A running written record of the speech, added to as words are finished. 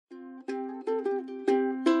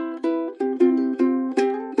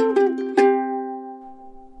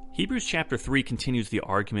Hebrews chapter 3 continues the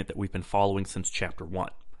argument that we've been following since chapter 1.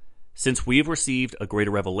 Since we have received a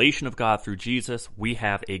greater revelation of God through Jesus, we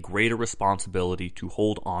have a greater responsibility to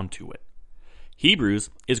hold on to it.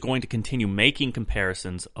 Hebrews is going to continue making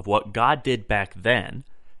comparisons of what God did back then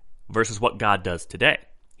versus what God does today.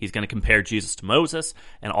 He's going to compare Jesus to Moses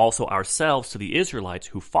and also ourselves to the Israelites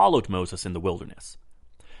who followed Moses in the wilderness.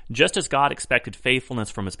 Just as God expected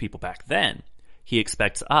faithfulness from his people back then, he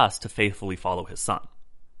expects us to faithfully follow his Son.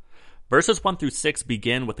 Verses 1 through 6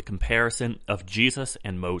 begin with the comparison of Jesus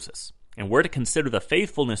and Moses, and we're to consider the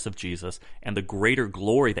faithfulness of Jesus and the greater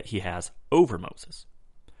glory that he has over Moses.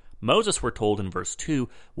 Moses, we're told in verse 2,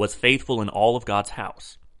 was faithful in all of God's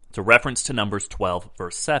house. It's a reference to Numbers 12,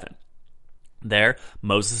 verse 7. There,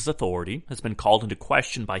 Moses' authority has been called into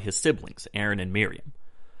question by his siblings, Aaron and Miriam.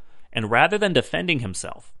 And rather than defending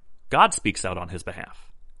himself, God speaks out on his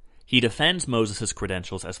behalf. He defends Moses'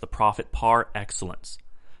 credentials as the prophet par excellence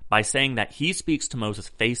by saying that he speaks to Moses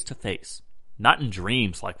face to face, not in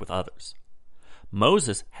dreams like with others.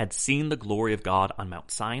 Moses had seen the glory of God on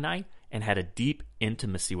Mount Sinai and had a deep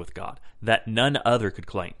intimacy with God that none other could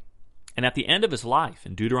claim. And at the end of his life,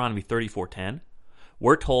 in Deuteronomy 34:10,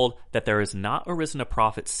 we're told that there has not arisen a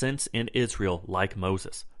prophet since in Israel like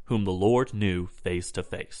Moses, whom the Lord knew face to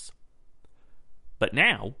face. But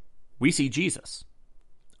now, we see Jesus.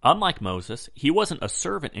 Unlike Moses, he wasn't a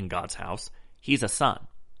servant in God's house, he's a son.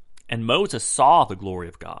 And Moses saw the glory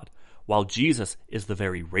of God, while Jesus is the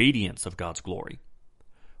very radiance of God's glory.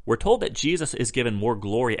 We're told that Jesus is given more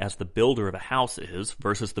glory as the builder of a house is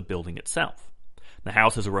versus the building itself. The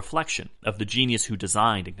house is a reflection of the genius who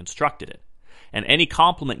designed and constructed it, and any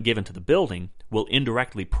compliment given to the building will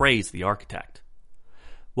indirectly praise the architect.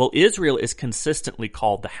 Well, Israel is consistently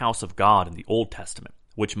called the house of God in the Old Testament,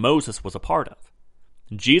 which Moses was a part of.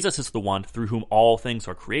 Jesus is the one through whom all things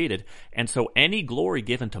are created, and so any glory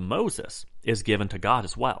given to Moses is given to God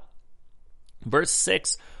as well. Verse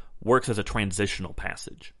 6 works as a transitional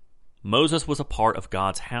passage. Moses was a part of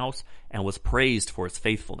God's house and was praised for his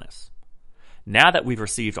faithfulness. Now that we've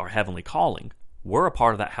received our heavenly calling, we're a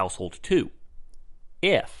part of that household too,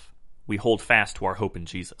 if we hold fast to our hope in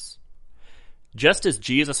Jesus. Just as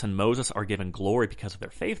Jesus and Moses are given glory because of their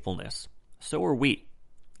faithfulness, so are we.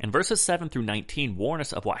 And verses 7 through 19 warn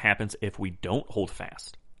us of what happens if we don't hold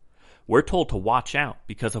fast. We're told to watch out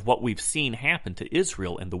because of what we've seen happen to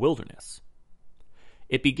Israel in the wilderness.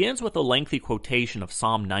 It begins with a lengthy quotation of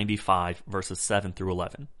Psalm 95, verses 7 through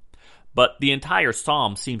 11. But the entire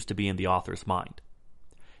psalm seems to be in the author's mind.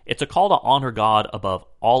 It's a call to honor God above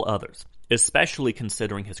all others, especially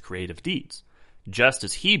considering his creative deeds, just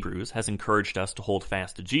as Hebrews has encouraged us to hold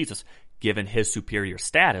fast to Jesus, given his superior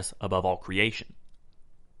status above all creation.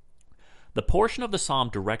 The portion of the psalm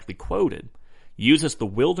directly quoted uses the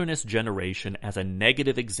wilderness generation as a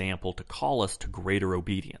negative example to call us to greater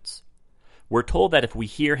obedience. We're told that if we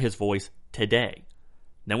hear his voice today,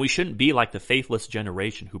 then we shouldn't be like the faithless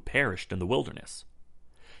generation who perished in the wilderness.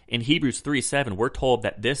 In Hebrews 3:7, we're told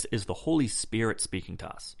that this is the Holy Spirit speaking to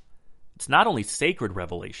us. It's not only sacred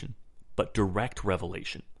revelation, but direct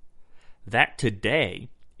revelation. That today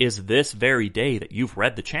is this very day that you've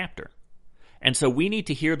read the chapter. And so we need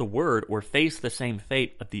to hear the word or face the same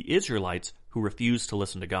fate of the Israelites who refused to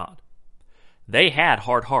listen to God. They had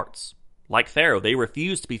hard hearts. Like Pharaoh, they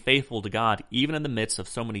refused to be faithful to God even in the midst of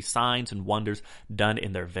so many signs and wonders done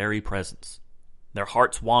in their very presence. Their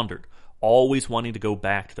hearts wandered, always wanting to go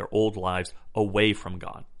back to their old lives away from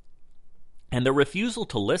God. And their refusal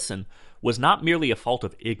to listen was not merely a fault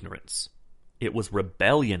of ignorance. It was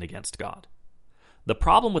rebellion against God. The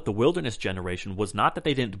problem with the wilderness generation was not that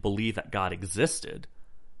they didn't believe that God existed.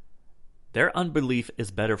 Their unbelief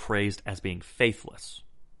is better phrased as being faithless.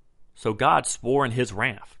 So God swore in his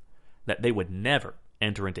wrath that they would never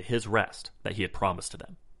enter into his rest that he had promised to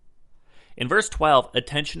them. In verse 12,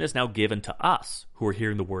 attention is now given to us who are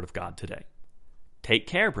hearing the word of God today. Take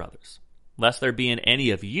care, brothers, lest there be in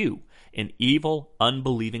any of you an evil,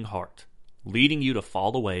 unbelieving heart, leading you to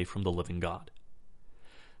fall away from the living God.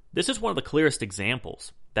 This is one of the clearest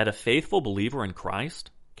examples that a faithful believer in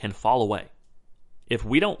Christ can fall away. If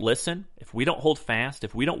we don't listen, if we don't hold fast,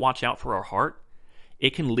 if we don't watch out for our heart,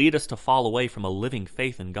 it can lead us to fall away from a living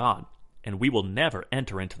faith in God, and we will never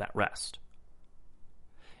enter into that rest.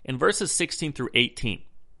 In verses 16 through 18,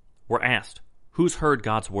 we're asked, who's heard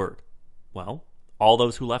God's word? Well, all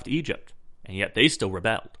those who left Egypt, and yet they still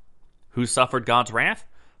rebelled. Who suffered God's wrath?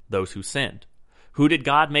 Those who sinned. Who did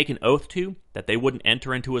God make an oath to that they wouldn't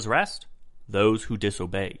enter into his rest? Those who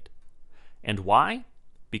disobeyed. And why?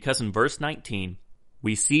 Because in verse 19,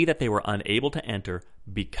 we see that they were unable to enter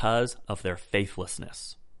because of their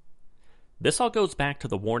faithlessness. This all goes back to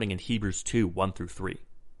the warning in Hebrews 2, 1 through 3.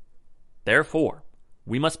 Therefore,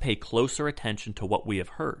 we must pay closer attention to what we have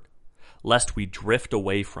heard, lest we drift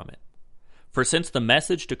away from it. For since the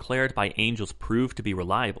message declared by angels proved to be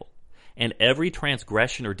reliable, and every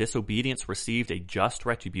transgression or disobedience received a just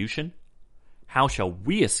retribution, how shall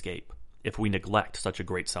we escape if we neglect such a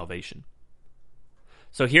great salvation?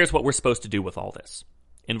 So here's what we're supposed to do with all this.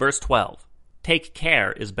 In verse 12, take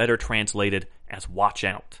care is better translated as watch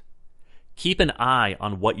out. Keep an eye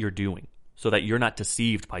on what you're doing so that you're not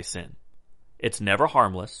deceived by sin. It's never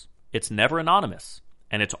harmless, it's never anonymous,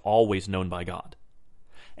 and it's always known by God.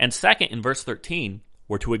 And second, in verse 13,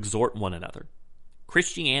 we're to exhort one another.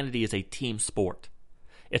 Christianity is a team sport.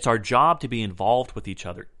 It's our job to be involved with each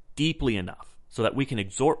other deeply enough so that we can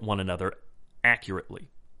exhort one another accurately.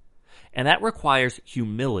 And that requires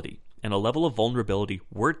humility and a level of vulnerability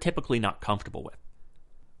we're typically not comfortable with.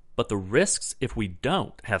 But the risks if we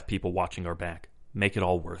don't have people watching our back make it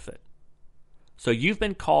all worth it. So you've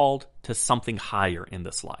been called to something higher in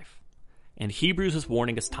this life. And Hebrews is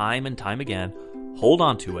warning us time and time again, hold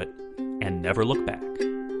on to it and never look back.